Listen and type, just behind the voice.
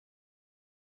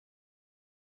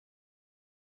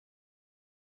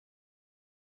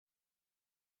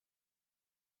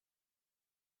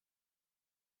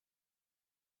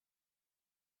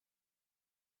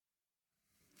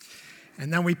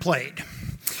And then we played.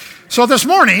 So this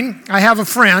morning, I have a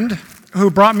friend who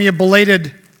brought me a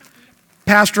belated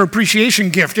pastor appreciation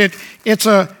gift. It's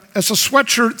a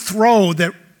sweatshirt throw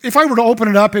that if I were to open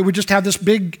it up, it would just have this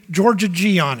big Georgia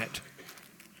G on it.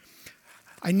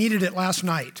 I needed it last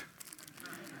night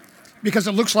because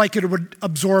it looks like it would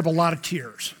absorb a lot of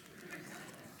tears.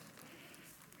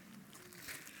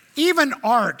 Even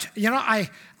art, I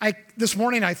this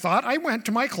morning I thought, I went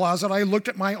to my closet, I looked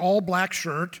at my all black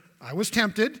shirt, I was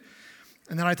tempted,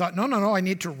 and then I thought, no, I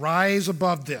need to rise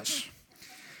above this.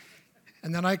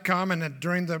 And then I come, and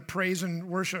during the praise and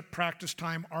worship practice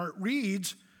time, Art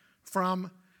reads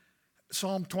from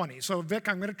Psalm 20. So Vic,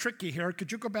 I'm going to trick you here.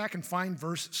 Could you go back and find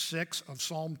verse 6 of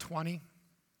Psalm 20?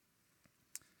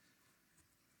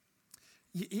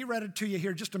 He read it to you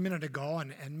here just a minute ago,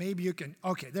 and maybe you can,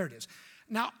 okay, there it is.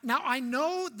 Now I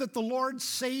know that the Lord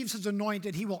saves his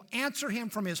anointed. He will answer him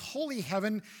from his holy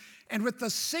heaven and with the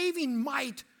saving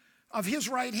might of his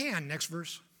right hand. Next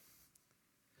verse.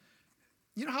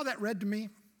 You know how that read to me?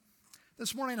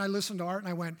 This morning I listened to Art and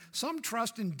I went, some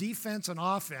trust in defense and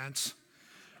offense,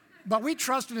 but we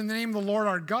trusted in the name of the Lord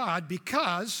our God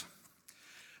because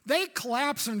they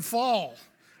collapse and fall,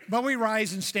 but we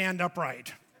rise and stand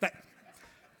upright.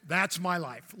 That's my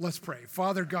life. Let's pray.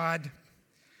 Father God,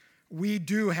 we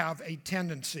do have a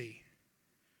tendency,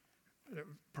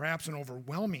 perhaps an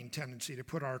overwhelming tendency, to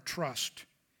put our trust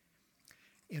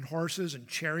in horses and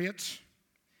chariots,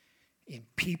 in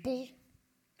people,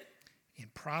 in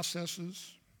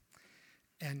processes,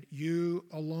 and you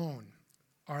alone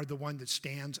are the one that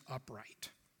stands upright.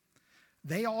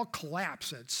 They all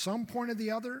collapse at some point or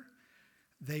the other.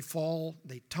 They fall,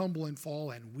 they tumble and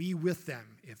fall, and we with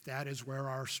them, if that is where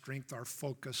our strength, our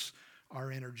focus,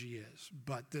 our energy is.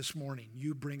 But this morning,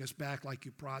 you bring us back like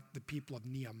you brought the people of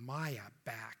Nehemiah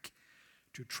back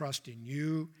to trust in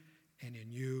you and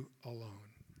in you alone.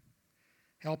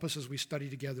 Help us as we study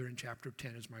together in chapter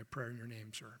 10 is my prayer in your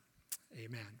name, sir.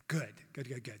 Amen. Good.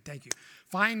 Thank you.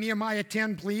 Find Nehemiah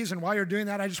 10, please. And while you're doing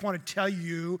that, I just want to tell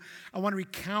you, I want to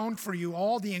recount for you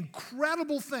all the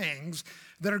incredible things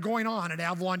that are going on at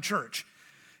Avalon Church.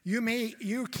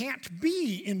 You can't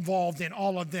be involved in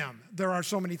all of them. There are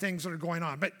so many things that are going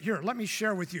on. But here, let me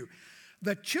share with you.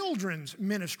 The children's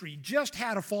ministry just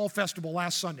had a fall festival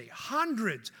last Sunday.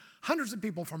 Hundreds of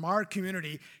people from our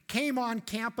community came on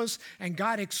campus and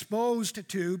got exposed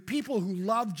to people who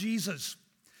love Jesus.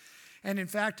 And in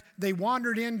fact, they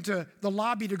wandered into the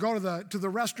lobby to go to the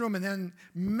restroom, and then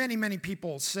many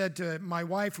people said to my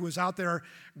wife, who was out there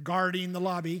guarding the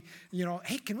lobby,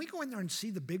 hey, can we go in there and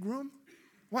see the big room?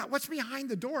 What's behind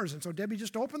the doors? And so Debbie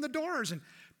just opened the doors, and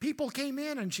people came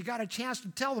in, and she got a chance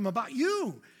to tell them about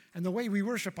you and the way we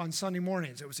worship on Sunday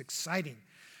mornings. It was exciting.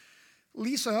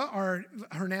 Lisa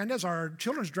Hernandez, our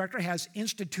children's director, has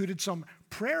instituted some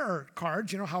prayer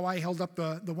cards. You know how I held up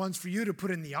the ones for you to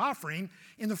put in the offering.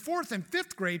 In the 4th and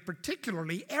 5th grade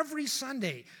particularly, every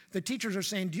Sunday, the teachers are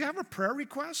saying, do you have a prayer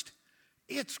request?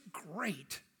 It's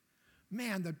great.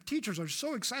 Man, the teachers are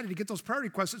so excited to get those prayer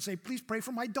requests that say, please pray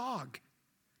for my dog.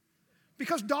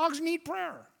 Because dogs need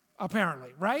prayer, apparently,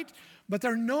 right? But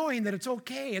they're knowing that it's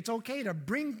okay to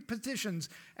bring petitions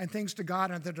and things to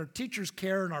God, and that our teachers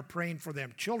care and are praying for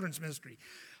them. Children's ministry.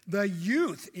 The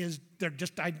youth they're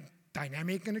just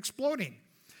dynamic and exploding.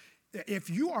 If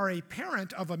you are a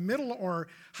parent of a middle or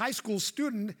high school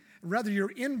student, whether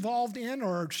you're involved in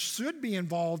or should be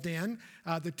involved in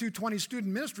the 220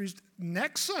 student ministries,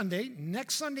 next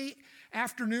Sunday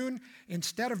afternoon,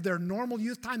 instead of their normal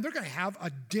youth time, they're going to have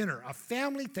a dinner, a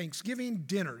family Thanksgiving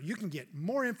dinner. You can get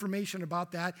more information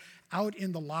about that out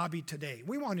in the lobby today.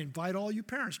 We want to invite all you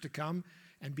parents to come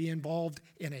and be involved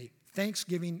in a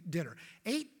Thanksgiving dinner.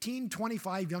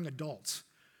 1825 young adults.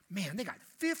 Man, they got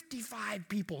 55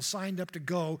 people signed up to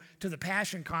go to the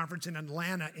Passion Conference in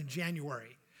Atlanta in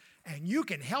January. And you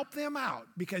can help them out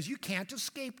because you can't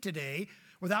escape today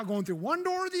without going through one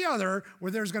door or the other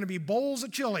where there's going to be bowls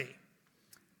of chili,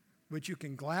 which you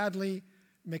can gladly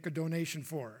make a donation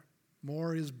for.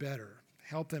 More is better.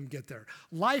 Help them get there.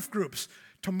 Life groups.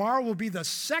 Tomorrow will be the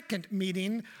second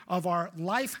meeting of our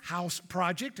Life House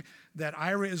project that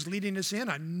Ira is leading us in,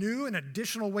 a new and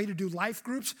additional way to do life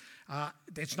groups.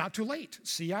 It's not too late.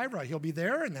 See Ira. He'll be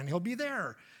there, and then he'll be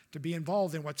there to be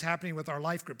involved in what's happening with our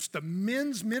life groups. The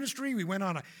men's ministry, we went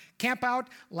on a camp out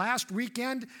last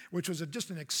weekend, which was just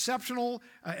an exceptional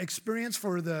experience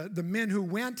for the men who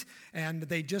went, and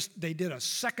they did a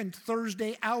second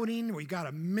Thursday outing. We got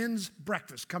a men's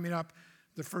breakfast coming up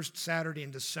the first Saturday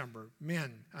in December.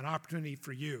 Men, an opportunity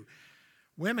for you.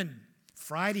 Women,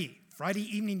 Friday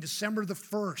evening, December the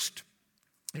 1st,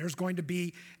 there's going to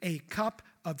be a cup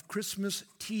of Christmas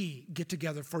tea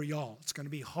get-together for y'all. It's going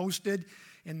to be hosted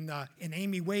in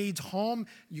Amy Wade's home.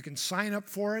 You can sign up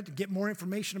for it, get more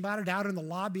information about it out in the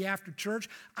lobby after church.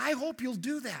 I hope you'll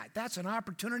do that. That's an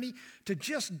opportunity to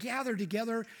just gather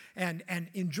together and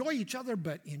enjoy each other,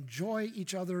 but enjoy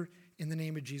each other in the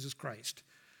name of Jesus Christ.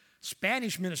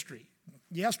 Spanish ministry.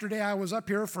 Yesterday I was up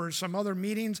here for some other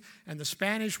meetings, and the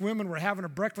Spanish women were having a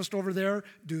breakfast over there.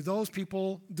 Do those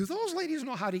ladies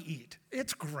know how to eat?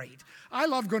 It's great. I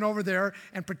love going over there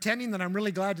and pretending that I'm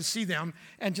really glad to see them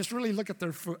and just really look at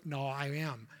their food. No, I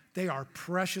am. They are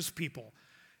precious people.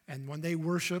 And when they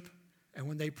worship and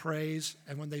when they praise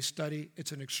and when they study,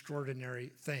 it's an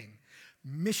extraordinary thing.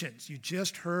 Missions. You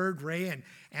just heard Ray and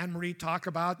Anne-Marie talk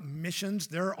about missions.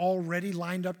 They're already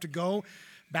lined up to go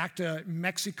back to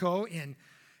Mexico in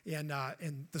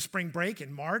the spring break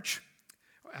in March.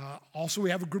 Also, we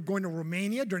have a group going to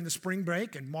Romania during the spring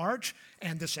break in March,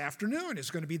 and this afternoon is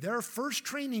going to be their first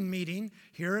training meeting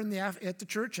here at the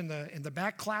church in the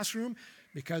back classroom,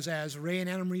 because as Ray and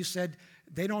Anna Marie said,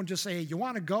 they don't just say, you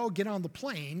want to go, get on the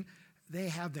plane. They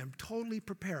have them totally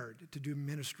prepared to do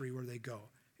ministry where they go.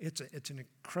 It's an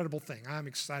incredible thing. I'm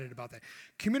excited about that.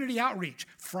 Community outreach.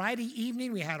 Friday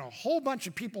evening, we had a whole bunch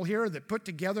of people here that put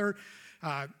together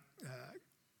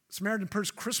Samaritan Purse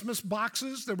Christmas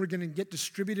boxes that we're going to get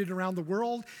distributed around the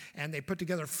world, and they put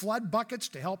together flood buckets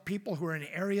to help people who are in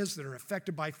areas that are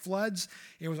affected by floods.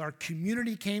 It was our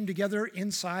community came together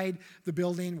inside the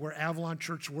building where Avalon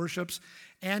Church worships,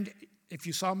 and if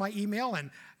you saw my email,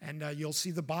 and you'll see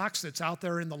the box that's out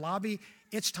there in the lobby,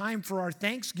 it's time for our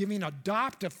Thanksgiving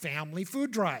Adopt a Family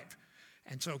food drive.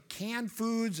 And so canned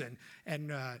foods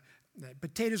and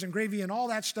potatoes and gravy and all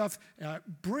that stuff,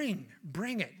 bring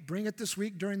it this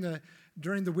week during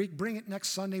the week. Bring it next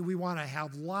Sunday. We want to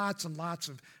have lots and lots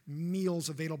of meals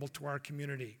available to our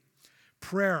community.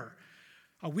 Prayer.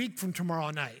 A week from tomorrow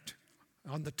night,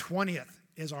 on the 20th,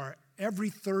 is our every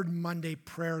third Monday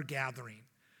prayer gathering.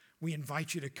 We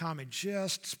invite you to come and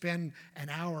just spend an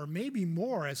hour, maybe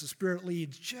more, as the Spirit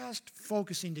leads, just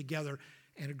focusing together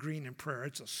and agreeing in prayer.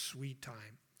 It's a sweet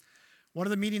time. One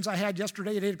of the meetings I had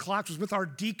yesterday at 8 o'clock was with our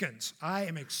deacons. I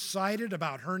am excited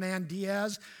about Hernan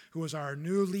Diaz, who is our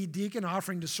new lead deacon,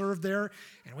 offering to serve there.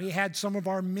 And we had some of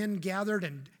our men gathered,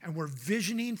 and we're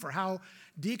visioning for how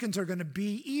deacons are going to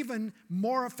be even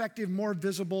more effective, more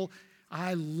visible.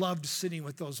 I loved sitting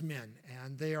with those men,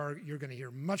 and you're going to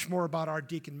hear much more about our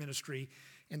deacon ministry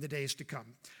in the days to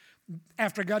come.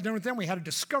 After I got done with them, we had a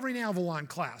Discovering Avalon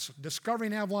class,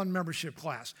 Discovering Avalon membership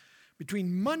class.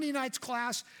 Between Monday night's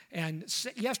class and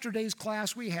yesterday's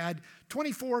class, we had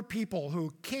 24 people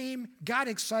who came, got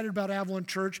excited about Avalon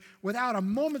Church, without a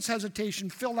moment's hesitation,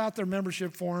 filled out their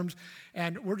membership forms,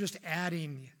 and we're just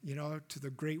adding, to the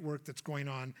great work that's going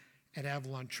on at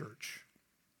Avalon Church.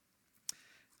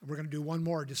 We're going to do one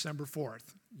more December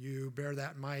 4th. You bear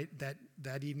that in mind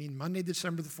that evening, Monday,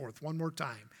 December the 4th, one more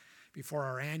time before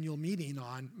our annual meeting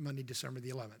on Monday, December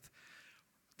the 11th.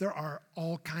 There are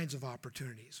all kinds of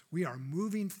opportunities. We are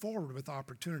moving forward with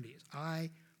opportunities.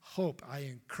 I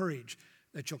encourage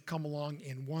that you'll come along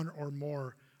in one or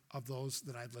more of those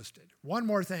that I've listed. One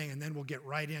more thing, and then we'll get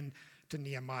right into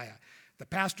Nehemiah. The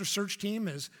pastor search team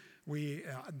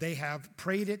they have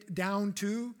prayed it down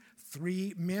to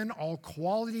 3 men, all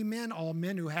quality men, all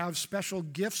men who have special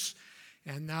gifts.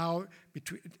 And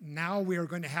now we are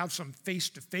going to have some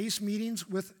face-to-face meetings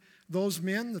with those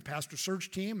men, the pastor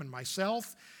search team and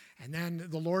myself. And then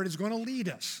the Lord is going to lead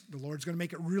us. The Lord's going to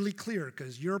make it really clear,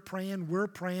 because you're praying, we're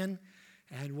praying,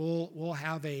 and we'll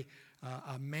have a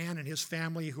man and his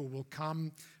family who will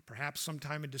come perhaps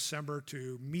sometime in December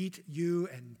to meet you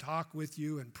and talk with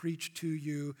you and preach to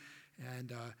you,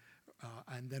 and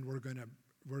then we're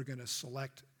going to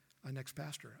select a next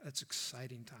pastor. That's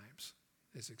exciting times.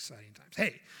 It's exciting times.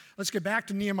 Hey, let's get back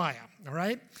to Nehemiah, all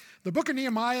right? The book of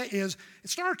Nehemiah it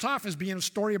starts off as being a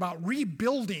story about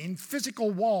rebuilding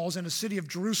physical walls in the city of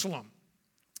Jerusalem.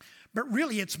 But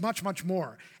really, it's much, much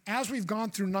more. As we've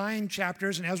gone through 9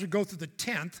 chapters, and as we go through the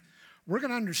 10th, we're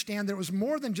going to understand that it was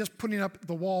more than just putting up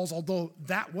the walls, although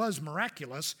that was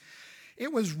miraculous.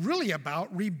 It was really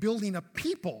about rebuilding a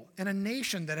people and a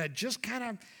nation that had just kind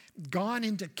of gone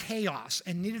into chaos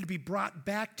and needed to be brought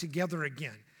back together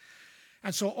again.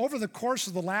 And so over the course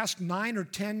of the last 9 or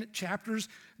 10 chapters,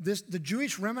 the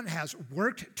Jewish remnant has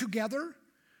worked together,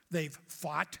 they've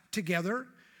fought together,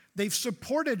 they've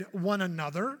supported one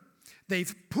another,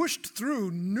 they've pushed through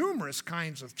numerous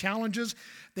kinds of challenges,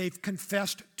 they've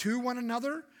confessed to one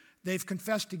another, they've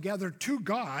confessed together to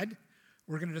God.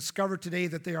 We're going to discover today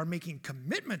that they are making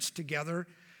commitments together,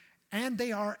 and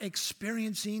they are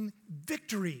experiencing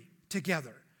victory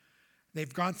together.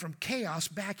 They've gone from chaos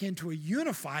back into a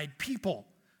unified people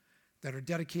that are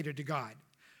dedicated to God.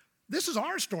 This is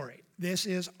our story. This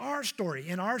is our story.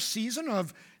 In our season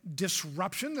of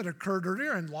disruption that occurred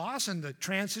earlier and loss and the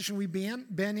transition we've been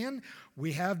in,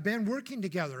 we have been working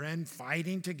together and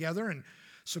fighting together and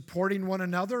supporting one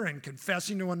another and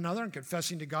confessing to one another and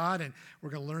confessing to God. And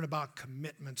we're going to learn about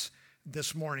commitments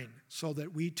this morning so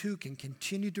that we too can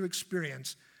continue to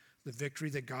experience the victory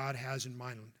that God has in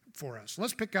mind for us.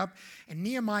 Let's pick up in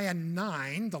Nehemiah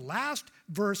 9, the last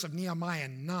verse of Nehemiah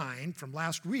 9 from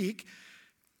last week,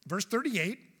 verse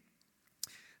 38.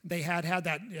 They had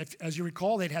that, as you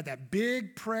recall, they'd had that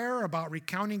big prayer about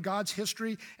recounting God's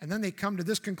history, and then they come to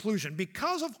this conclusion.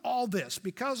 Because of all this,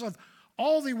 because of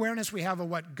all the awareness we have of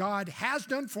what God has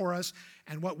done for us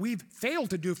and what we've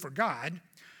failed to do for God,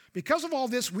 because of all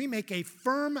this, we make a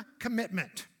firm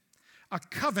commitment, a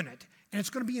covenant, and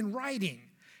it's going to be in writing.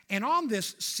 And on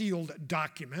this sealed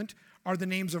document are the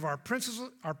names of our princes,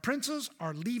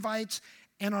 our Levites,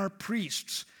 and our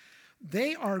priests.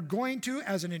 They are going to,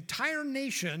 as an entire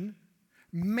nation,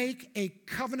 make a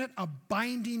covenant, a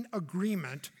binding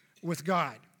agreement with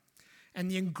God.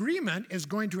 And the agreement is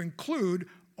going to include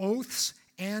oaths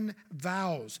and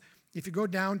vows. If you go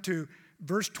down to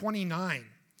verse 29, it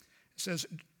says,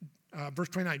 verse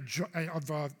 29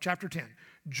 of chapter 10,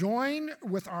 join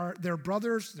with their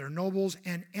brothers, their nobles,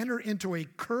 and enter into a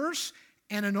curse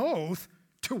and an oath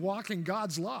to walk in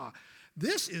God's law.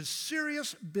 This is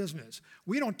serious business.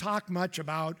 We don't talk much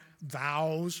about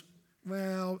vows,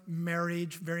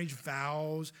 marriage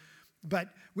vows, but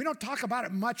we don't talk about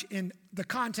it much in the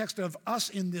context of us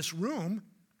in this room.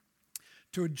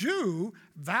 To a Jew,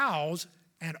 vows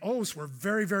and oaths were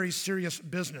very, very serious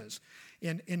business.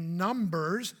 In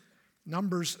Numbers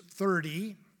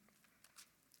 30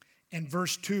 and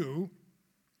verse 2,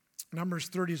 Numbers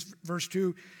 30 verse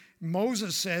 2,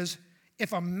 Moses says,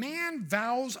 if a man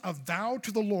vows a vow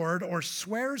to the Lord or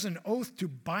swears an oath to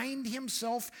bind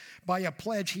himself by a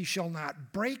pledge, he shall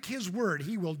not break his word.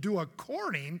 He will do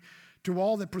according to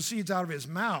all that proceeds out of his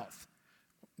mouth.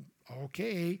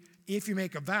 Okay, if you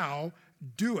make a vow,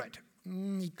 do it.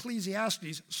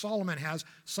 Ecclesiastes, Solomon has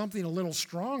something a little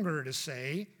stronger to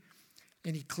say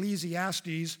in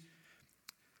Ecclesiastes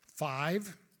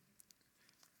 5.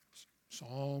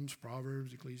 Psalms,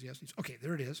 Proverbs, Ecclesiastes. Okay,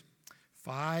 there it is.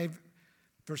 5,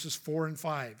 verses 4 and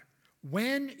 5.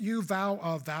 When you vow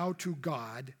a vow to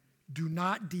God, do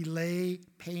not delay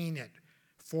paying it,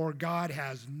 for God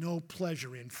has no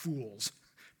pleasure in fools.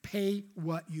 Pay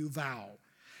what you vow.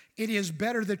 It is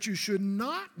better that you should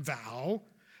not vow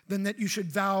than that you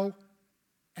should vow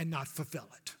and not fulfill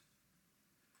it.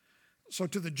 So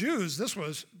to the Jews, this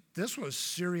was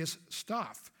serious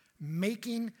stuff.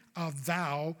 Making a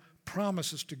vow,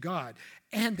 promises to God.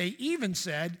 And they even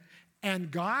said,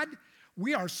 and God,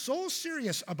 we are so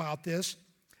serious about this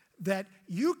that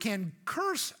you can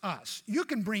curse us. You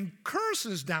can bring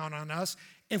curses down on us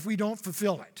if we don't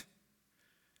fulfill it.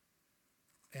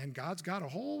 And God's got a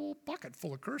whole bucket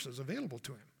full of curses available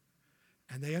to him.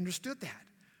 And they understood that.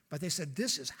 But they said,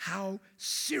 this is how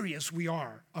serious we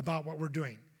are about what we're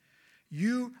doing.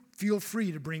 You feel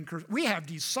free to bring curses. We have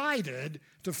decided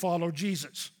to follow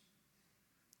Jesus.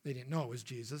 They didn't know it was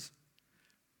Jesus.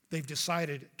 They've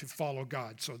decided to follow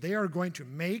God. So they are going to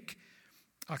make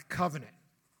a covenant.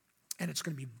 And it's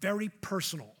going to be very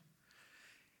personal.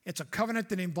 It's a covenant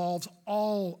that involves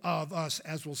all of us,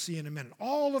 as we'll see in a minute.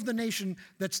 All of the nation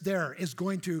that's there is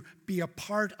going to be a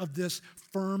part of this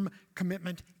firm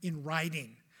commitment in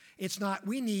writing. It's not,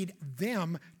 we need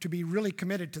them to be really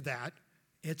committed to that.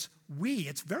 It's we.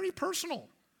 It's very personal.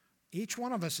 Each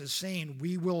one of us is saying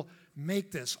we will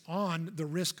make this on the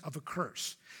risk of a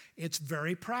curse. It's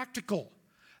very practical.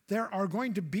 There are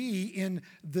going to be in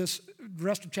this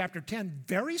rest of chapter 10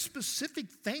 very specific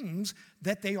things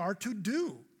that they are to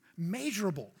do.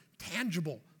 Measurable,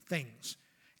 tangible things.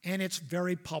 And it's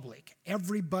very public.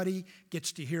 Everybody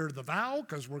gets to hear the vow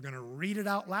because we're going to read it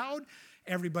out loud.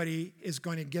 Everybody is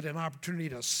going to get an opportunity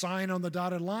to sign on the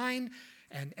dotted line.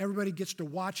 And everybody gets to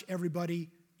watch everybody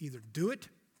either do it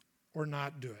or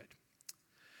not do it.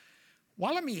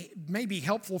 While it may be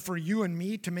helpful for you and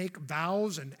me to make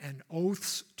vows and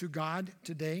oaths to God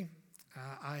today,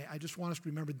 I just want us to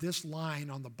remember this line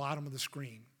on the bottom of the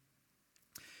screen.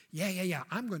 Yeah,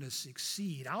 I'm going to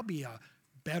succeed. I'll be a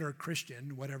better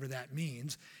Christian, whatever that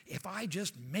means, if I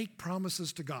just make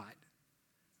promises to God.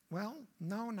 Well,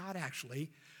 no, not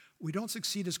actually. We don't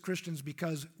succeed as Christians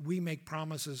because we make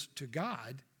promises to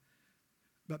God,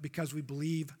 but because we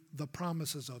believe the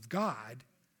promises of God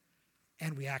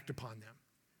and we act upon them.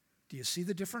 Do you see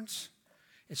the difference?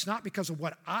 It's not because of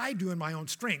what I do in my own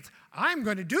strength. I'm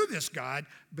going to do this, God.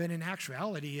 But in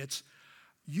actuality, it's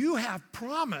you have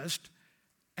promised,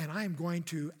 and I am going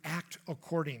to act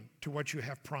according to what you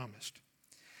have promised.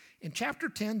 In chapter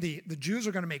 10, the Jews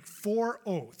are going to make 4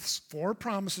 oaths, 4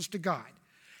 promises to God.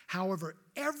 However,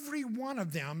 every one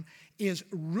of them is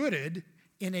rooted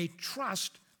in a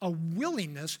trust, a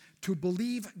willingness to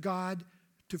believe God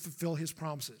to fulfill his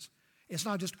promises. It's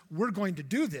not just, we're going to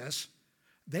do this.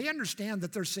 They understand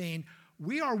that they're saying,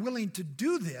 we are willing to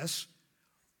do this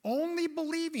only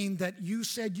believing that you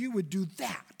said you would do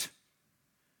that.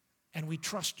 And we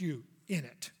trust you in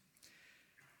it.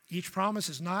 Each promise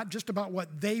is not just about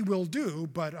what they will do,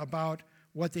 but about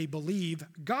what they believe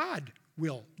God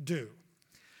will do.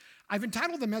 I've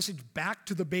entitled the message Back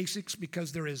to the Basics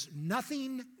because there is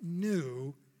nothing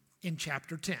new in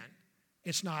chapter 10.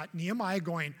 It's not Nehemiah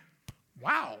going,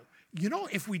 wow,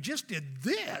 if we just did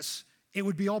this, it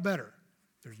would be all better.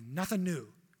 There's nothing new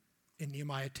in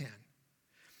Nehemiah 10.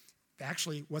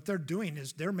 Actually, what they're doing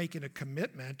is they're making a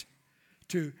commitment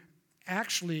to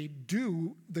actually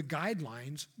do the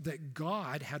guidelines that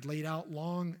God had laid out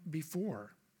long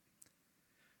before.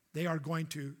 They are going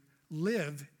to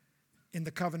live in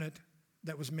the covenant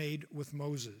that was made with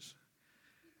Moses.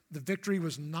 The victory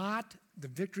was not the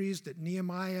victories that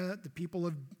Nehemiah, the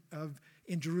people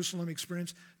in Jerusalem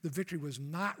experienced. The victory was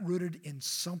not rooted in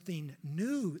something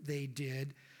new they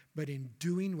did, but in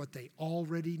doing what they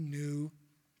already knew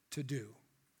to do.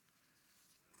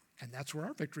 And that's where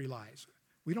our victory lies.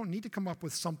 We don't need to come up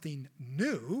with something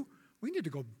new. We need to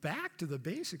go back to the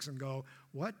basics and go,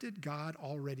 what did God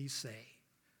already say?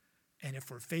 And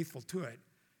if we're faithful to it,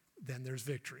 then there's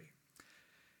victory.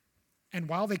 And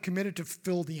while they committed to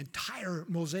fulfill the entire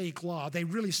Mosaic law, they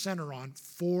really center on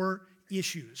 4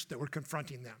 issues that were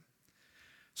confronting them.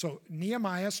 So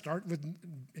Nehemiah, start with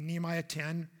Nehemiah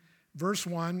 10, verse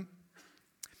 1.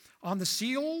 On the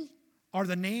seal are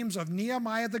the names of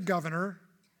Nehemiah the governor,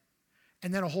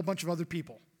 and then a whole bunch of other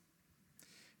people.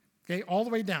 Okay, all the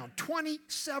way down.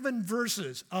 27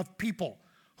 verses of people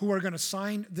who are going to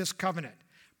sign this covenant.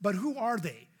 But who are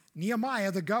they?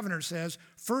 Nehemiah, the governor, says,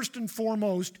 first and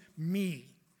foremost,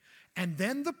 me. And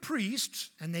then the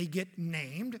priests, and they get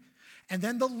named. And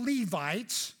then the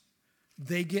Levites,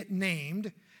 they get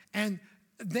named. And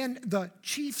then the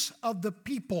chiefs of the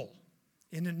people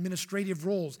in administrative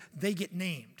roles, they get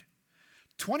named.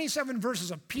 27 verses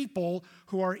of people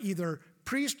who are either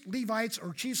priests, Levites,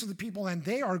 or chiefs of the people, and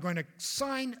they are going to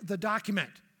sign the document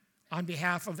on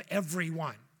behalf of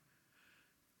everyone.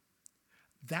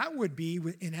 That would be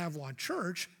in Avalon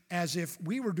Church as if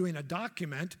we were doing a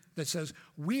document that says,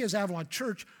 we as Avalon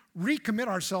Church recommit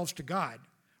ourselves to God.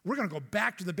 We're going to go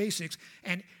back to the basics,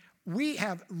 and we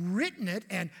have written it,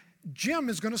 and Jim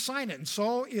is going to sign it, and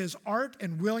so is Art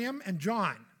and William and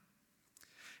John.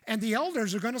 And the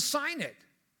elders are going to sign it.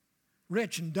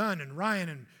 Rich and Dunn and Ryan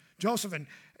and Joseph, and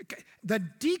the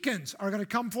deacons are going to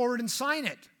come forward and sign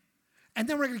it. And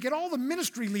then we're going to get all the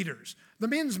ministry leaders, the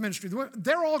men's ministry,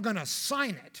 they're all going to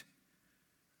sign it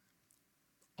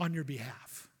on your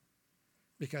behalf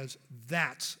because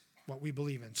that's what we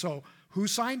believe in. So who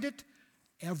signed it?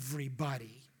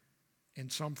 Everybody in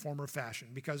some form or fashion,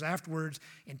 because afterwards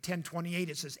in 10:28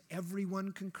 it says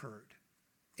everyone concurred.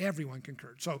 Everyone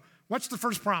concurred. So what's the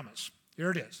first promise?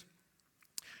 Here it is.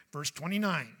 Verse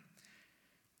 29,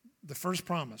 the first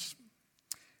promise.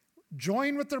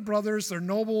 Join with their brothers, their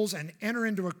nobles, and enter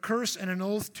into a curse and an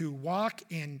oath to walk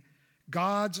in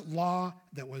God's law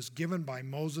that was given by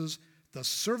Moses, the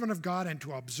servant of God, and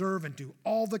to observe and do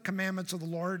all the commandments of the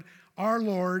Lord, our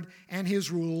Lord, and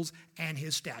his rules and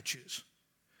his statutes.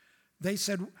 They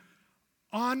said,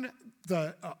 on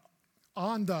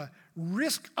the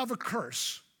risk of a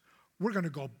curse, we're going to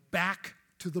go back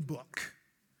to the book.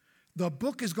 The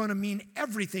book is going to mean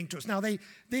everything to us. Now, they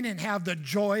didn't have the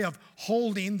joy of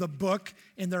holding the book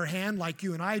in their hand like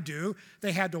you and I do.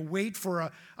 They had to wait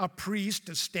for a priest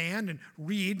to stand and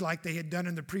read like they had done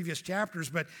in the previous chapters.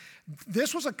 But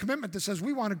this was a commitment that says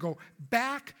we want to go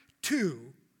back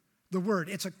to the Word.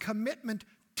 It's a commitment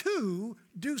to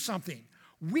do something.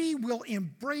 We will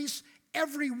embrace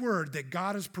every word that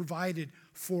God has provided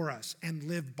for us and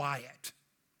live by it.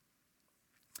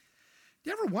 Do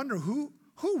you ever wonder who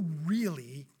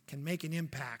really can make an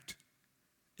impact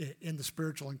in the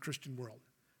spiritual and Christian world?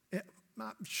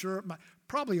 Not sure,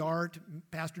 probably Art,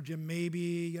 Pastor Jim,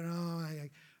 maybe,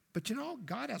 but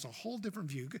God has a whole different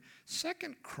view.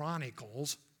 Second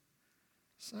Chronicles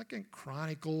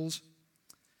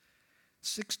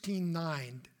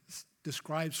 16:9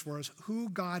 describes for us who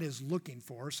God is looking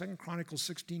for. 2 Chronicles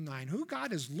 16:9, who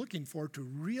God is looking for to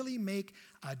really make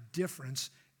a difference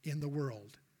in the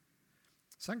world.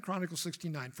 2 Chronicles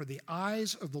 16:9, for the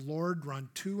eyes of the Lord run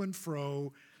to and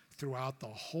fro throughout the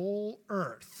whole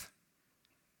earth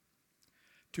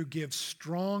to give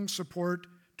strong support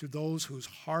to those whose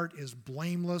heart is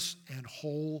blameless and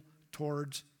whole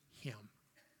towards him.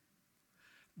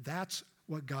 That's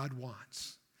what God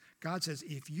wants. God says,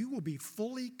 if you will be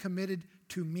fully committed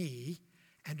to me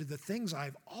and to the things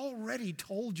I've already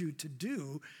told you to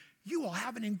do, you will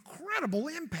have an incredible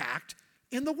impact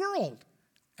in the world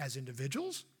as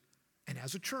individuals and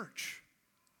as a church.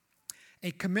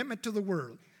 A commitment to the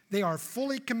word. They are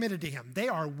fully committed to him. They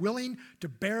are willing to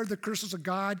bear the curses of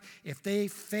God if they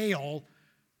fail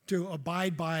to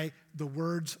abide by the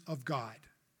words of God.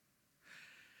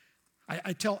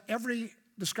 I tell every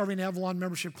Discovering Avalon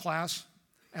membership class,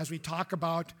 as we talk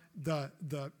about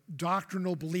the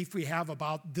doctrinal belief we have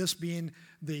about this being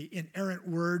the inerrant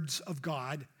words of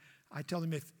God, I tell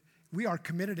them if we are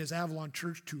committed as Avalon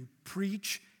Church to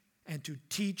preach and to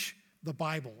teach the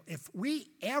Bible. If we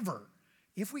ever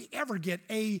get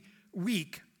a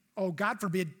week, oh God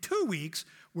forbid, 2 weeks,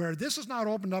 where this is not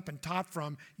opened up and taught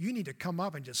from, you need to come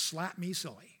up and just slap me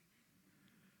silly.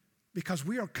 Because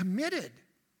we are committed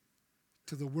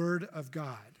to the Word of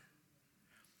God.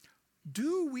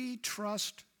 Do we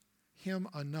trust him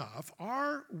enough?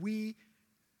 Are we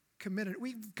committed?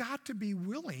 We've got to be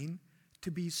willing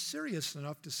to be serious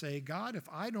enough to say, God, if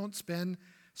I don't spend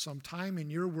some time in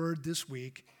your word this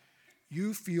week,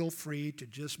 you feel free to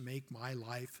just make my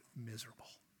life miserable.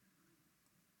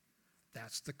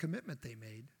 That's the commitment they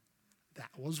made.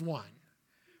 That was one.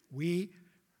 We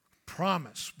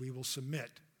promise we will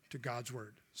submit to God's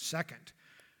word. Second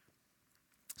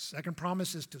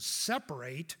promise is to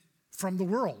separate from the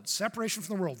world. Separation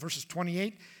from the world. Verses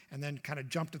 28 and then kind of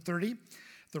jump to 30.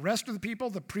 The rest of the people,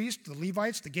 the priests, the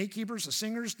Levites, the gatekeepers, the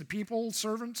singers, the people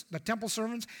servants, the temple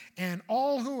servants, and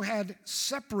all who had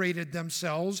separated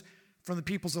themselves from the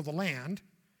peoples of the land,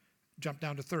 jump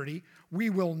down to 30, we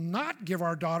will not give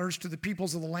our daughters to the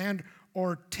peoples of the land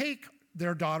or take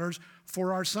their daughters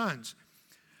for our sons.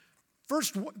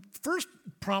 First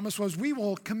promise was we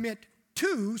will commit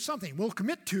to something. We'll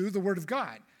commit to the Word of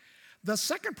God. The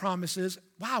second promise is,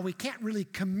 wow, we can't really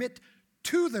commit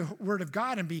to the Word of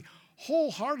God and be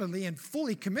wholeheartedly and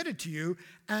fully committed to you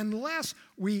unless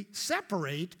we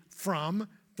separate from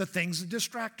the things that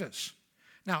distract us.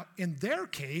 Now, in their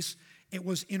case, it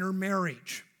was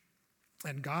intermarriage.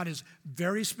 And God is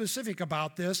very specific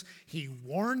about this. He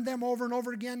warned them over and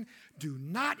over again, do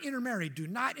not intermarry, do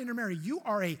not intermarry. You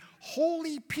are a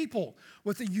holy people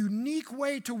with a unique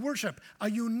way to worship,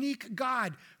 a unique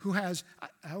God who has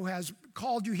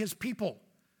called you his people.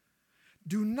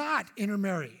 Do not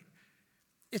intermarry.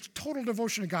 It's total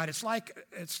devotion to God. It's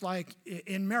like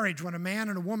in marriage when a man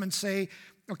and a woman say,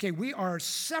 okay, we are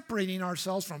separating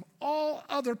ourselves from all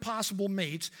other possible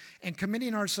mates and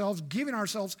committing ourselves, giving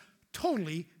ourselves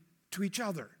totally to each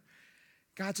other.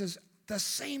 God says the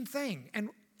same thing, and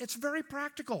it's very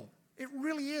practical. It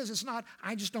really is. It's not,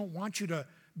 I just don't want you to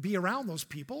be around those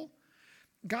people.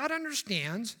 God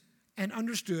understands and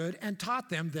understood and taught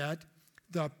them that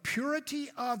the purity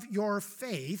of your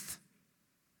faith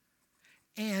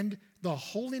and the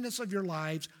holiness of your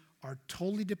lives are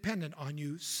totally dependent on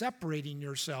you separating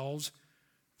yourselves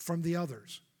from the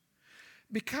others.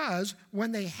 Because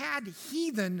when they had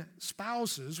heathen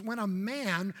spouses, when a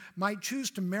man might choose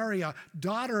to marry a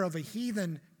daughter of a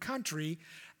heathen country,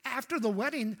 after the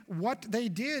wedding, what they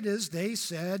did is they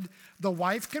said the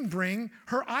wife can bring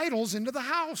her idols into the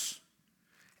house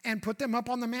and put them up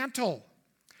on the mantle.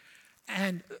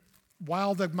 And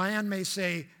while the man may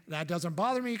say, that doesn't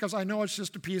bother me because I know it's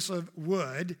just a piece of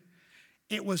wood,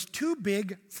 it was too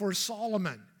big for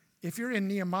Solomon. If you're in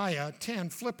Nehemiah 10,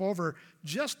 flip over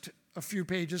just a few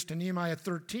pages to Nehemiah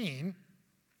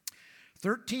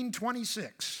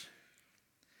 13:26.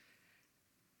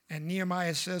 And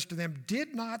Nehemiah says to them,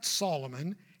 did not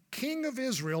Solomon, king of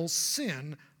Israel,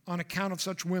 sin on account of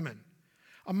such women?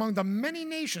 Among the many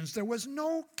nations, there was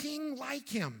no king like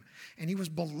him, and he was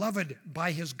beloved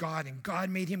by his God, and God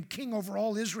made him king over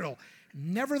all Israel.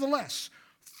 Nevertheless,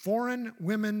 foreign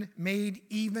women made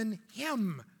even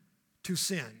him to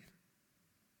sin.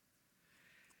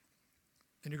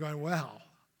 And you're going, well,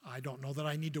 I don't know that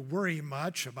I need to worry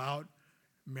much about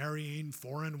marrying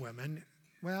foreign women.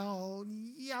 Well,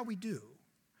 yeah, we do.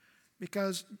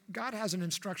 Because God has an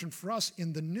instruction for us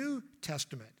in the New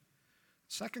Testament.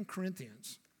 2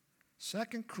 Corinthians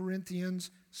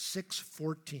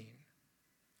 6:14.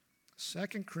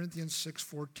 2 Corinthians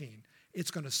 6:14. It's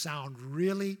going to sound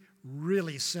really,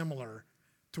 really similar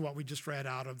to what we just read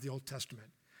out of the Old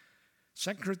Testament.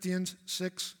 2 Corinthians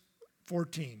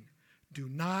 6:14. do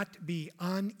not be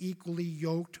unequally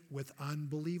yoked with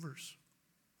unbelievers.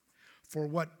 For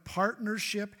what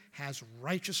partnership has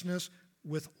righteousness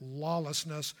with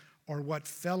lawlessness, or what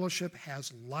fellowship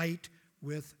has light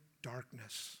with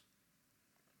darkness?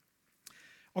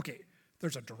 Okay,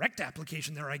 there's a direct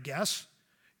application there, I guess.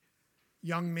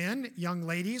 Young men, young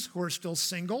ladies who are still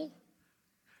single,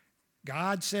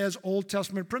 God says, Old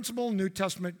Testament principle, New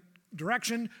Testament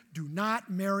direction, do not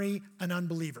marry an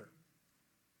unbeliever.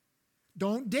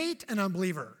 Don't date an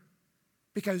unbeliever,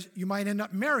 because you might end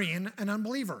up marrying an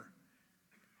unbeliever.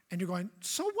 And you're going,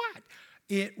 so what?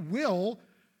 It will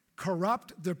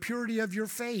corrupt the purity of your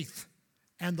faith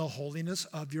and the holiness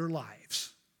of your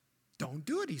lives. Don't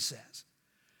do it, he says.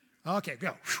 Okay,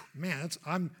 go. Whew, man,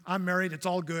 I'm married. It's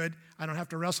all good. I don't have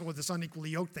to wrestle with this unequally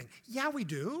yoked thing. Yeah, we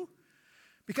do.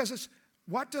 Because it's,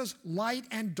 what does light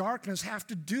and darkness have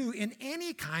to do in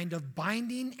any kind of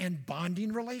binding and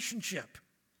bonding relationship?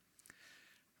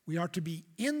 We are to be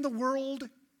in the world.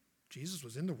 Jesus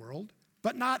was in the world,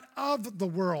 but not of the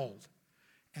world.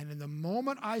 And in the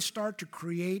moment I start to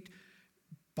create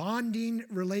bonding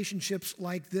relationships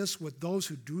like this with those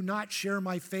who do not share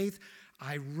my faith,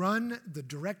 I run the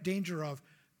direct danger of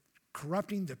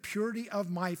corrupting the purity of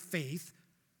my faith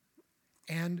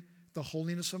and the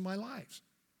holiness of my lives.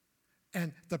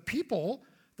 And the people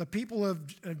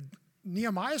of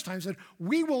Nehemiah's time said,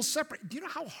 we will separate. Do you know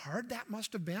how hard that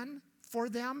must have been for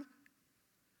them?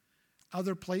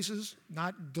 Other places,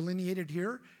 not delineated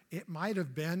here, it might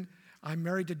have been, I'm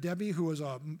married to Debbie, who is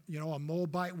a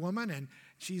Moabite woman, and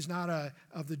she's not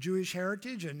of the Jewish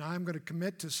heritage, and I'm going to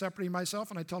commit to separating myself,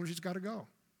 and I tell her she's got to go.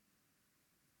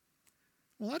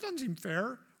 Well, that doesn't seem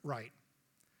fair. Right.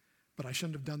 But I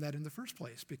shouldn't have done that in the first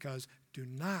place, because do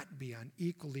not be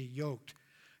unequally yoked.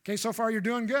 Okay, so far you're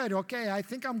doing good. Okay, I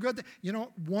think I'm good.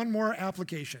 One more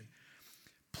application.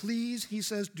 Please, he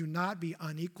says, do not be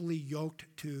unequally yoked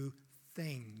to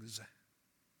things.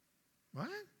 What?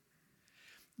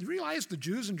 You realize the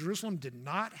Jews in Jerusalem did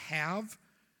not have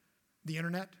the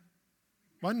internet?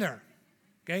 Wasn't there?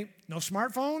 Okay, no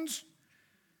smartphones,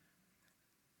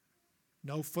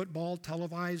 no football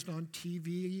televised on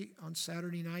TV on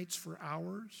Saturday nights for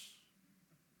hours.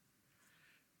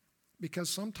 Because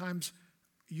sometimes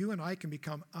you and I can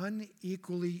become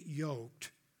unequally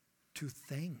yoked to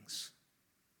things.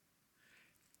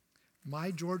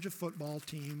 My Georgia football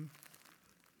team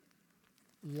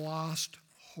lost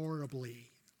horribly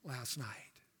last night.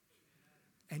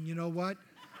 And you know what?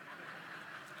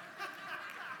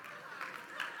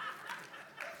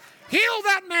 Heal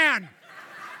that man!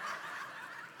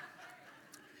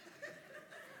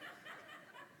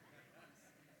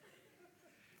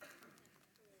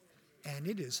 And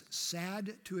it is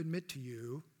sad to admit to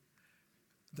you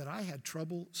that I had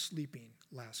trouble sleeping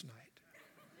last night.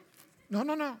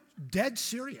 No. Dead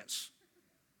serious.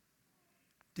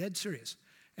 Dead serious.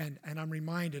 And I'm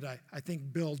reminded, I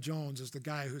think Bill Jones is the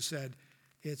guy who said,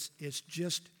 it's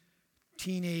just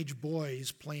teenage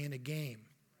boys playing a game.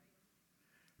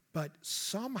 But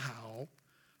somehow,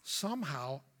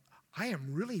 I am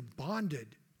really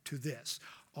bonded to this.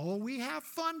 Oh, we have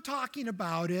fun talking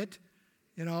about it.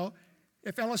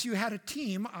 If LSU had a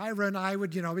team, Ira and I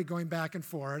would, be going back and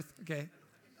forth, okay?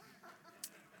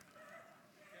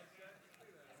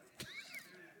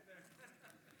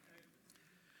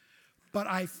 But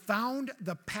I found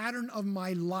the pattern of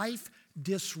my life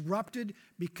disrupted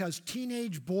because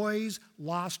teenage boys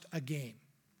lost a game.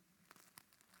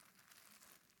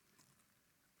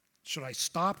 Should I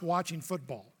stop watching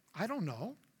football? I don't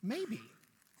know. Maybe.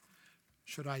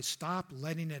 Should I stop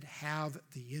letting it have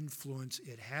the influence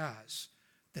it has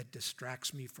that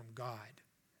distracts me from God?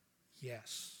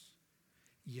 Yes.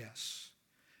 Yes.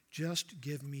 Just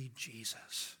give me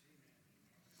Jesus.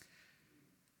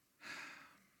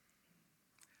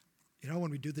 When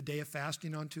we do the day of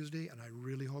fasting on Tuesday, and I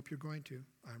really hope you're going to,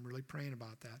 I'm really praying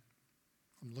about that.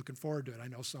 I'm looking forward to it. I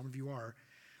know some of you are.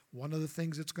 One of the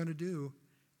things it's going to do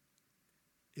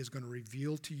is going to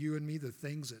reveal to you and me the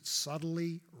things that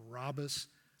subtly rob us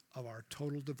of our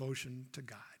total devotion to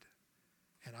God.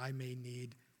 And I may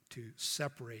need to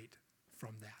separate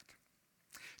from that.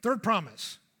 Third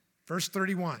promise, verse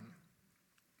 31.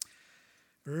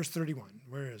 Verse 31,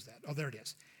 where is that? Oh, there it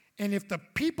is. And if the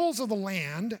peoples of the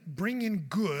land bring in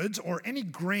goods or any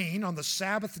grain on the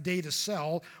Sabbath day to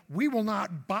sell, we will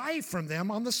not buy from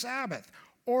them on the Sabbath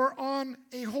or on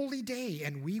a holy day,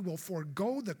 and we will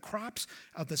forego the crops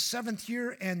of the seventh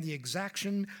year and the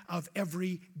exaction of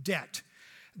every debt.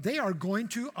 They are going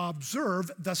to observe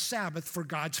the Sabbath for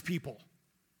God's people.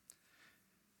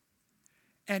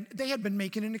 And they had been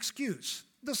making an excuse.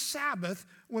 The Sabbath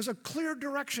was a clear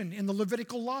direction in the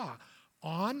Levitical law.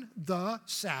 On the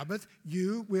Sabbath,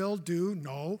 you will do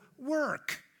no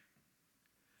work.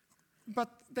 But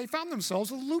they found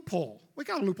themselves a loophole. We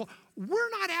got a loophole. We're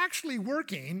not actually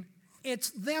working.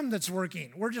 It's them that's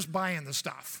working. We're just buying the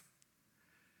stuff.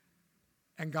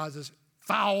 And God says,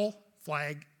 foul,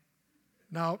 flag.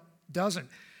 No, doesn't.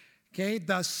 Okay,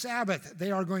 the Sabbath.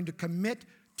 They are going to commit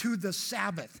to the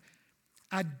Sabbath,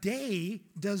 a day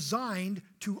designed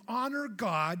to honor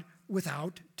God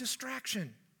without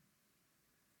distraction.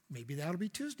 Maybe that'll be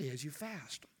Tuesday as you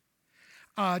fast.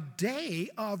 A day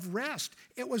of rest.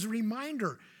 It was a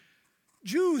reminder.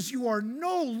 Jews, you are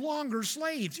no longer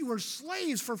slaves. You were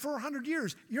slaves for 400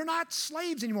 years. You're not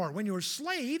slaves anymore. When you were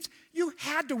slaves, you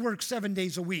had to work 7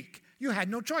 days a week. You had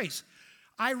no choice.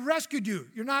 I rescued you.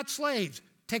 You're not slaves.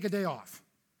 Take a day off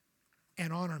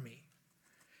and honor me.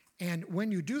 And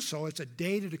when you do so, it's a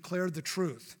day to declare the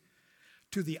truth.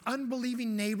 To the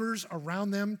unbelieving neighbors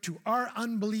around them, to our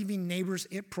unbelieving neighbors,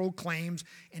 it proclaims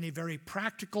in a very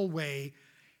practical way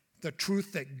the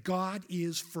truth that God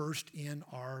is first in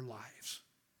our lives.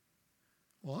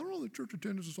 Well, I don't know that church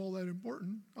attendance is all that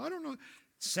important. I don't know.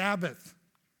 Sabbath,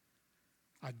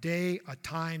 a day, a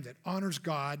time that honors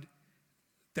God,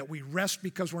 that we rest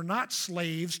because we're not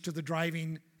slaves to the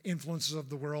driving influences of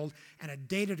the world, and a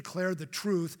day to declare the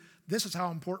truth. This is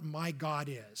how important my God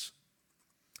is.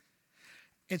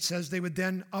 It says they would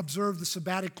then observe the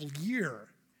sabbatical year.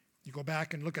 You go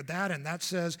back and look at that, and that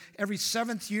says every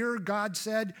 7th year, God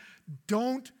said,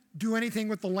 don't do anything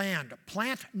with the land.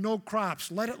 Plant no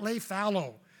crops. Let it lay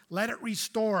fallow. Let it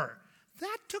restore.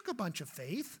 That took a bunch of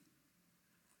faith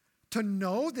to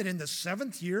know that in the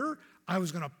 7th year, I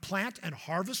was going to plant and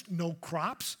harvest no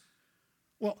crops.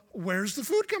 Well, where's the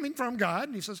food coming from, God?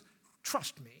 And he says,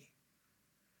 trust me.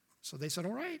 So they said,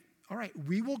 all right,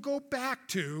 we will go back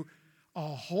to a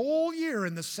whole year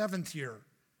in the 7th year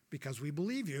because we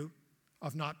believe you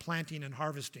of not planting and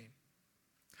harvesting.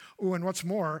 Oh, and what's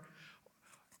more,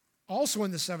 also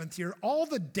in the 7th year, all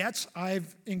the debts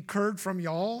I've incurred from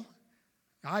y'all,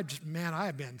 I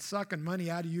have been sucking money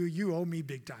out of you. You owe me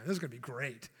big time. This is going to be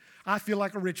great. I feel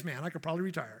like a rich man. I could probably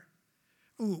retire.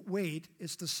 Ooh, wait,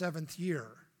 it's the 7th year.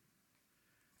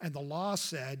 And the law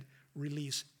said,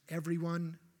 release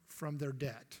everyone from their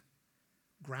debt.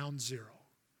 Ground zero.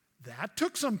 That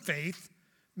took some faith.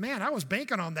 Man, I was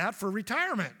banking on that for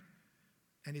retirement.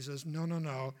 And he says,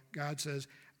 no. God says,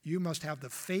 you must have the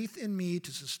faith in me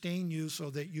to sustain you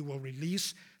so that you will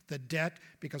release the debt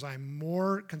because I'm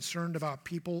more concerned about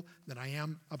people than I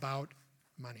am about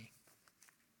money.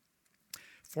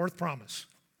 Fourth promise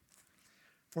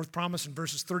in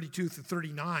verses 32 through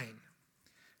 39.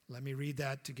 Let me read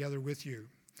that together with you.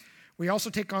 We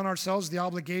also take on ourselves the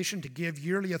obligation to give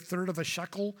yearly 1/3 of a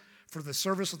shekel for the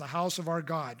service of the house of our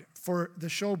God, for the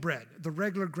showbread, the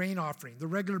regular grain offering, the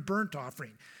regular burnt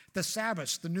offering, the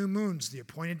Sabbaths, the new moons, the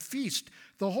appointed feast,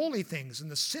 the holy things, and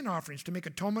the sin offerings to make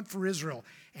atonement for Israel,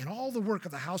 and all the work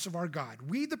of the house of our God.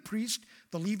 We, the priest,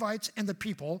 the Levites, and the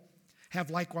people, have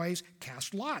likewise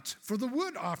cast lots for the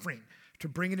wood offering, to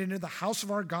bring it into the house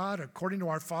of our God according to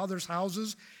our fathers'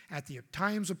 houses at the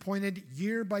times appointed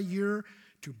year by year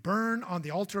to burn on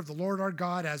the altar of the Lord our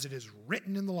God as it is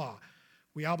written in the law.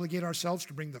 We obligate ourselves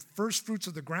to bring the first fruits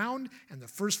of the ground and the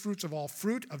first fruits of all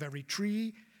fruit of every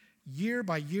tree year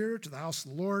by year to the house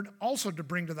of the Lord, also to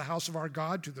bring to the house of our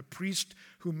God, to the priest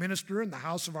who minister in the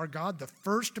house of our God, the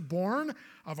firstborn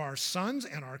of our sons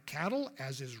and our cattle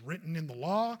as is written in the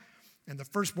law, and the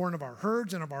firstborn of our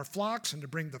herds and of our flocks, and to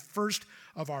bring the first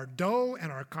of our dough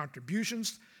and our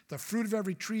contributions, the fruit of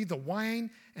every tree, the wine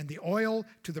and the oil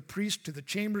to the priest, to the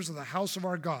chambers of the house of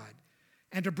our God,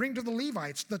 and to bring to the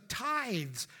Levites the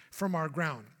tithes from our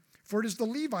ground. For it is the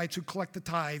Levites who collect the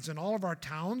tithes in all of our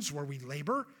towns where we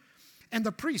labor. And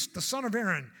the priest, the son of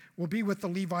Aaron, will be with the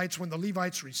Levites when the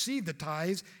Levites receive the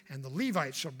tithes, and the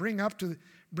Levites shall bring up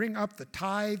the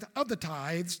tithe of the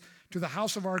tithes to the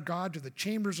house of our God, to the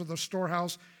chambers of the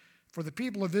storehouse. For the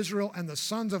people of Israel and the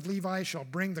sons of Levi shall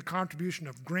bring the contribution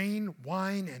of grain,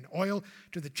 wine, and oil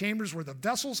to the chambers where the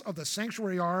vessels of the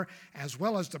sanctuary are, as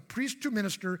well as the priests who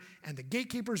minister and the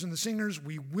gatekeepers and the singers.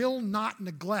 We will not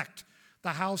neglect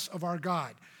the house of our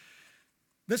God.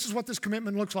 This is what this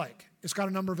commitment looks like. It's got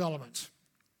a number of elements.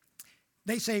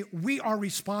 They say we are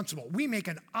responsible. We make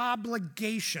an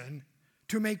obligation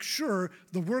to make sure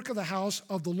the work of the house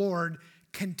of the Lord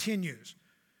continues.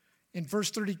 In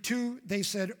verse 32, they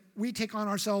said, we take on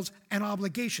ourselves an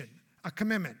obligation, a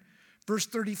commitment. Verse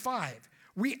 35,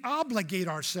 we obligate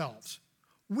ourselves.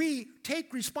 We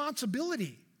take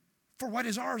responsibility for what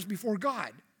is ours before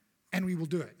God, and we will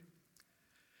do it.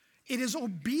 It is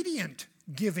obedient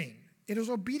giving. It is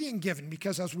obedient giving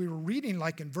because as we were reading,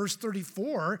 like in verse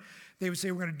 34, they would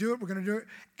say, we're going to do it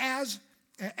as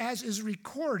is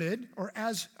recorded or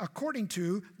as according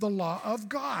to the law of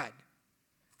God,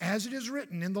 as it is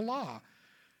written in the law.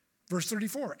 Verse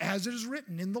 34, as it is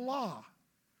written in the law.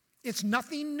 It's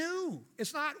nothing new.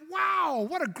 It's not, wow,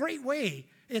 what a great way.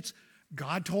 It's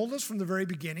God told us from the very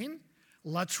beginning,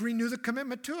 let's renew the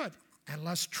commitment to it and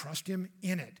let's trust him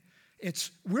in it.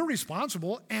 We're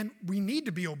responsible and we need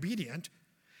to be obedient,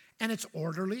 and it's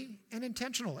orderly and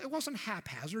intentional. It wasn't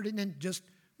haphazard and then just,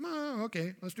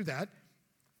 okay, let's do that.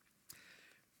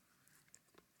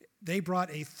 They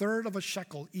brought a third of a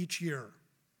shekel each year,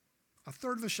 a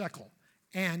third of a shekel,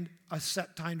 and a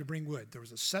set time to bring wood. There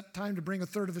was a set time to bring a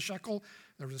third of a shekel.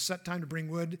 There was a set time to bring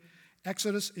wood. This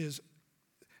is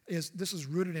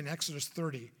rooted in Exodus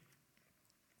 30,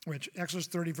 which Exodus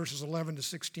 30 verses 11 to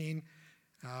 16.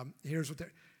 Here's what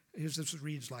this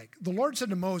reads like. The Lord said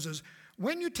to Moses,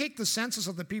 when you take the census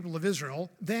of the people of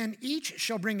Israel, then each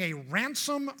shall bring a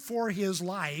ransom for his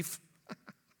life.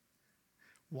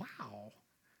 Wow.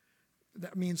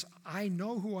 That means I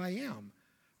know who I am.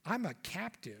 I'm a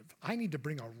captive. I need to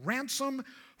bring a ransom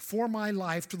for my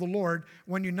life to the Lord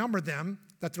when you number them,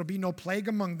 that there'll be no plague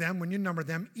among them when you number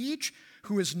them. Each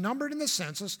who is numbered in the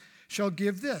census shall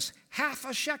give this, half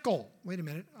a shekel. Wait a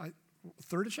minute, a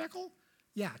third a shekel?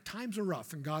 Yeah, times are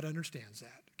rough, and God understands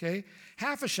that, okay?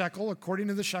 Half a shekel, according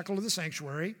to the shekel of the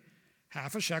sanctuary,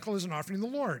 half a shekel is an offering to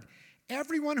the Lord.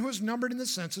 Everyone who is numbered in the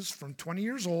census from 20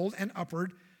 years old and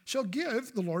upward shall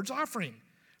give the Lord's offering.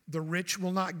 The rich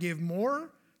will not give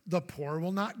more, the poor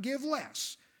will not give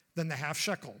less than the half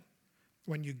shekel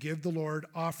when you give the Lord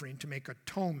offering to make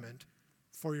atonement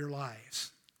for your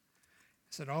lives.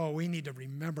 I said, we need to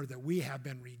remember that we have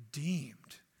been redeemed.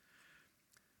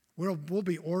 We'll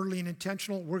be orderly and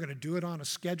intentional. We're going to do it on a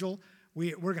schedule.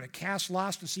 We're going to cast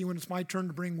lots to see when it's my turn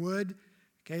to bring wood.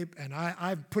 Okay, and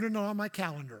I've put it on my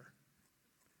calendar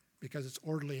because it's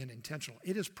orderly and intentional.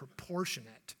 It is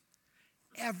proportionate.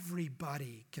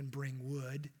 Everybody can bring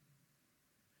wood.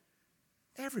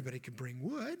 Everybody can bring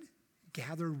wood,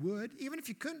 gather wood. Even if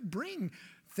you couldn't bring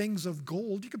things of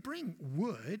gold, you could bring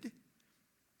wood.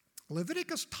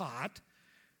 Leviticus taught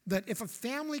that if a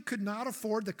family could not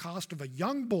afford the cost of a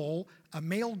young bull, a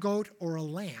male goat, or a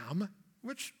lamb,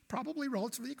 which probably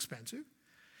relatively expensive,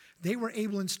 they were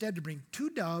able instead to bring 2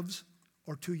 doves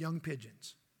or 2 young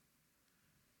pigeons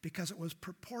because it was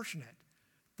proportionate.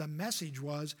 The message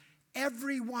was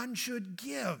everyone should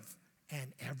give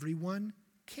and everyone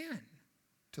can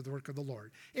to the work of the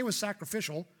Lord. It was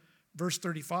sacrificial. Verse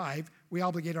 35, we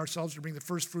obligate ourselves to bring the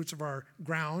first fruits of our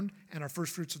ground and our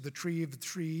first fruits of the tree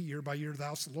year by year to the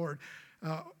house of the Lord.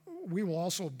 We will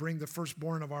also bring the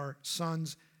firstborn of our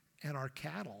sons and our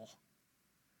cattle.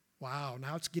 Wow,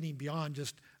 now it's getting beyond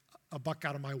just a buck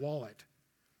out of my wallet.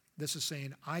 This is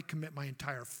saying, I commit my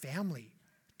entire family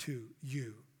to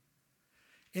you.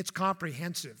 It's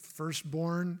comprehensive.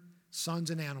 Firstborn, sons,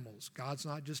 and animals. God's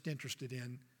not just interested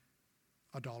in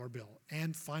a dollar bill.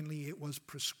 And finally, it was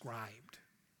prescribed.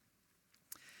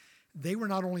 They were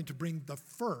not only to bring the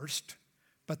first,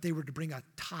 but they were to bring a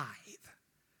tithe.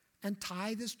 And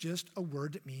tithe is just a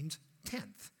word that means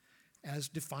tenth, as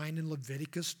defined in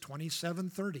Leviticus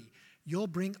 27:30. You'll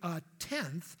bring a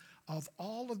tenth of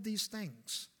all of these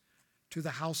things to the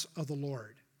house of the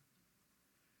Lord.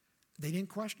 They didn't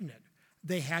question it.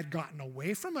 They had gotten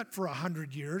away from it for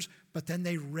 100 years, but then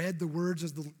they read the words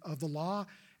of the law,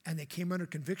 and they came under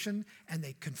conviction, and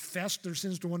they confessed their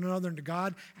sins to one another and to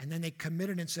God, and then they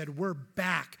committed and said, we're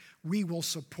back. We will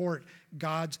support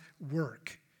God's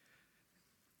work.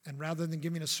 And rather than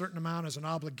giving a certain amount as an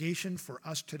obligation for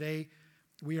us today,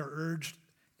 we are urged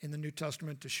in the New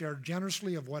Testament to share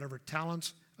generously of whatever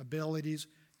talents, abilities,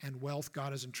 and wealth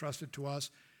God has entrusted to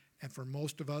us. And for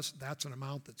most of us, that's an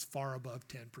amount that's far above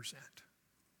 10%.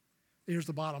 Here's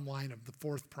the bottom line of the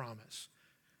fourth promise.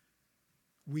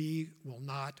 We will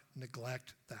not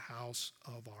neglect the house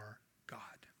of our God.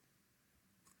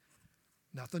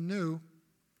 Nothing new,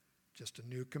 just a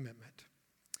new commitment.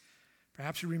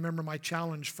 Perhaps you remember my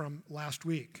challenge from last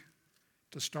week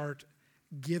to start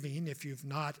giving. If you've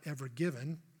not ever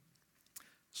given,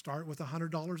 start with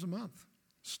 $100 a month.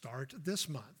 Start this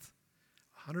month,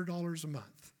 $100 a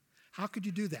month. How could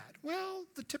you do that? Well,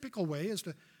 the typical way is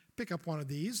to pick up one of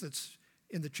these that's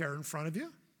in the chair in front of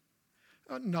you.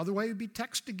 Another way would be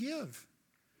text to give.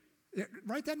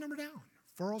 Write that number down,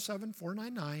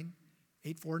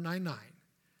 407-499-8499.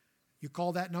 You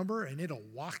call that number and it'll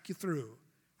walk you through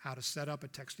how to set up a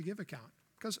text to give account.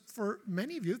 Because for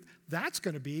many of you, that's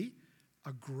going to be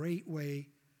a great way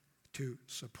to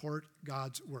support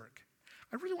God's work.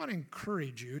 I really want to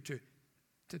encourage you to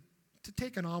to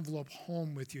take an envelope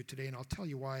home with you today, and I'll tell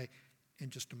you why in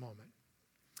just a moment.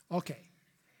 Okay.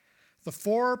 The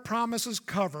 4 promises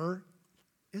cover,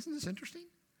 isn't this interesting?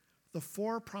 The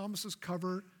 4 promises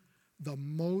cover the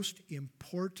most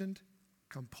important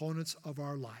components of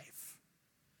our life.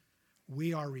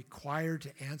 We are required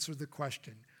to answer the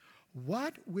question,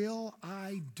 what will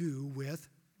I do with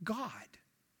God?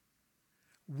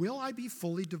 Will I be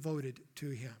fully devoted to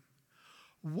him?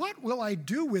 What will I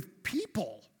do with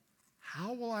people?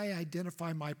 How will I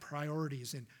identify my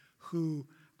priorities and who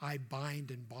I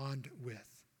bind and bond with?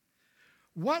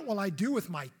 What will I do with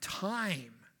my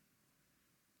time?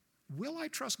 Will I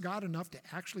trust God enough to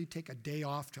actually take a day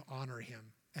off to honor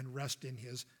him and rest in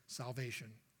his salvation?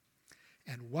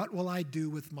 And what will I do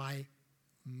with my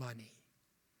money?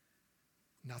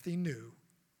 Nothing new,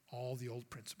 all the old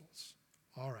principles.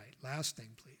 All right, last thing,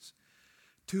 please.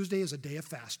 Tuesday is a day of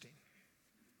fasting.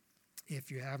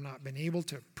 If you have not been able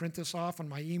to print this off on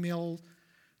my email,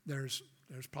 there's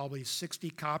probably 60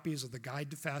 copies of the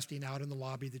Guide to Fasting out in the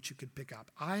lobby that you could pick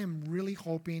up. I am really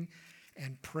hoping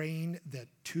and praying that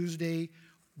Tuesday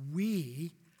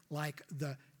we, like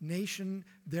the nation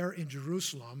there in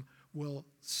Jerusalem, will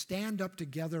stand up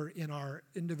together in our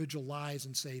individual lives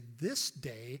and say, this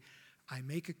day I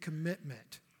make a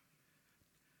commitment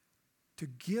to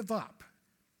give up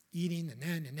eating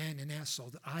and so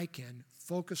that I can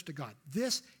focus to God.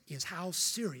 This is how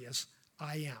serious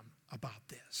I am about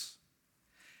this.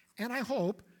 And I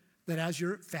hope that as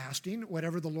you're fasting,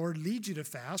 whatever the Lord leads you to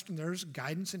fast, and there's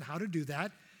guidance in how to do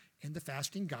that in the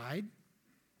fasting guide,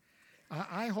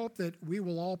 I hope that we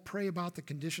will all pray about the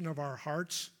condition of our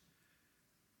hearts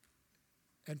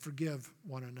and forgive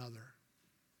one another.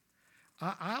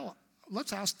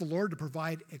 Let's ask the Lord to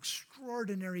provide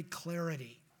extraordinary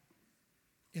clarity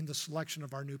in the selection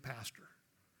of our new pastor.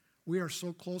 We are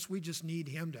so close, we just need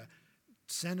him to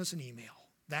send us an email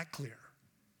that clear.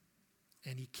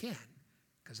 And he can,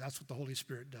 because that's what the Holy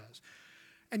Spirit does.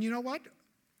 And you know what?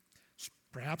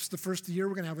 Perhaps the first of the year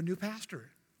we're going to have a new pastor.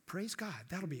 Praise God.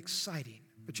 That'll be exciting.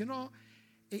 But you know,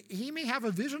 he may have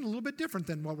a vision a little bit different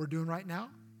than what we're doing right now.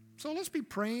 So let's be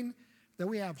praying that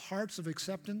we have hearts of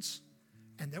acceptance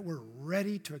and that we're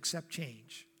ready to accept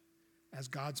change as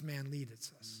God's man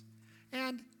leads us.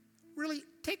 And really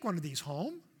take one of these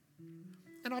home.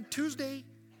 And on Tuesday,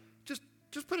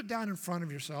 just put it down in front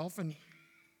of yourself and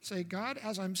say, God,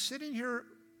 as I'm sitting here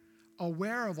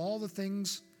aware of all the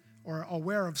things, or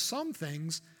aware of some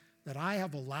things that I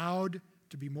have allowed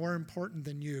to be more important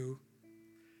than you,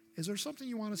 is there something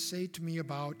you want to say to me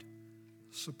about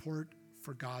support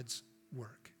for God's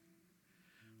work?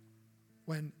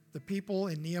 When the people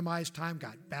in Nehemiah's time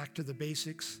got back to the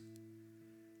basics,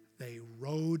 they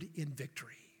rode in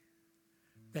victory.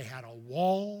 They had a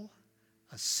wall,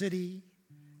 a city,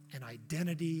 an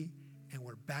identity, and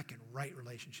we're back in right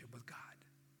relationship with God.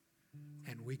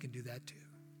 And we can do that too.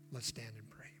 Let's stand and pray.